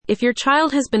If your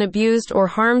child has been abused or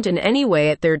harmed in any way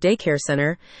at their daycare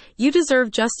center, you deserve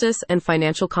justice and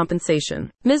financial compensation.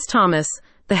 Ms. Thomas,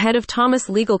 the head of Thomas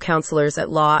Legal Counselors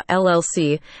at Law,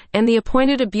 LLC, and the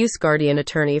appointed abuse guardian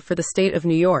attorney for the state of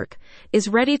New York, is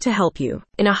ready to help you.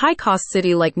 In a high-cost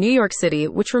city like New York City,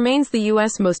 which remains the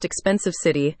U.S. most expensive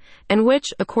city, and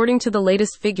which, according to the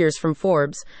latest figures from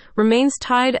Forbes, remains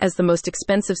tied as the most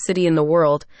expensive city in the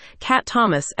world, Kat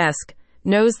Thomas-esque,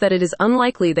 knows that it is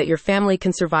unlikely that your family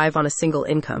can survive on a single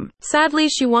income. Sadly,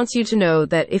 she wants you to know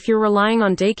that if you're relying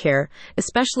on daycare,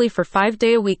 especially for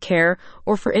 5-day-a-week care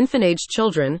or for infant-aged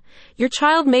children, your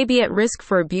child may be at risk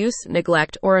for abuse,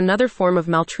 neglect, or another form of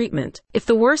maltreatment. If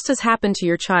the worst has happened to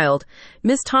your child,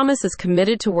 Ms. Thomas is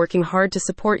committed to working hard to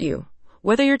support you.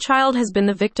 Whether your child has been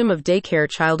the victim of daycare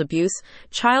child abuse,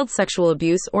 child sexual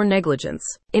abuse, or negligence.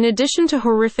 In addition to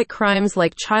horrific crimes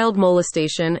like child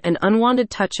molestation and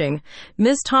unwanted touching,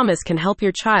 Ms. Thomas can help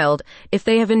your child if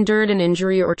they have endured an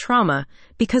injury or trauma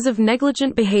because of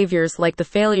negligent behaviors like the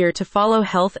failure to follow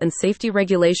health and safety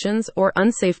regulations or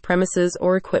unsafe premises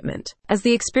or equipment. As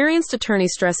the experienced attorney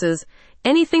stresses,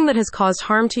 anything that has caused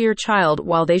harm to your child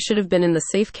while they should have been in the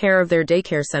safe care of their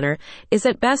daycare center is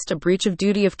at best a breach of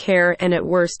duty of care and at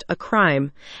worst a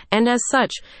crime. And as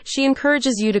such, she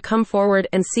encourages you to come forward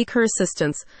and seek her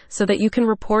assistance so that you can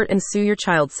report and sue your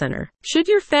child center. Should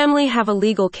your family have a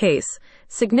legal case,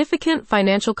 significant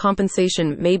financial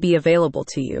compensation may be available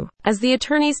to you. As the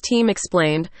attorney's team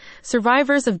explained,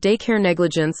 survivors of daycare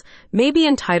negligence may be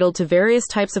entitled to various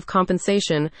types of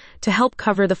compensation to help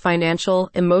cover the financial,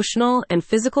 emotional, and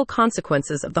physical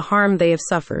consequences of the harm they have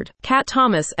suffered. Kat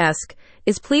Thomas-esque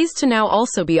is pleased to now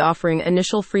also be offering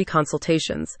initial free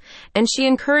consultations, and she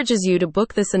encourages you to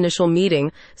book this initial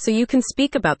meeting so you can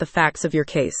speak about the facts of your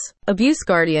case. Abuse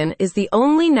Guardian is the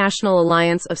only national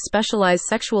alliance of specialized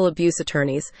sexual abuse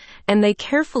attorneys, and they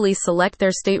carefully select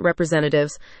their state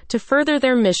representatives to further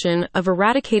their mission of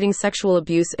eradicating sexual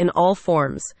abuse in all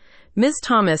forms. Ms.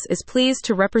 Thomas is pleased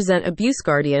to represent Abuse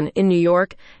Guardian in New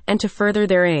York and to further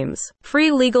their aims.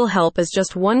 Free legal help is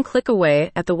just one click away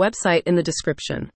at the website in the description.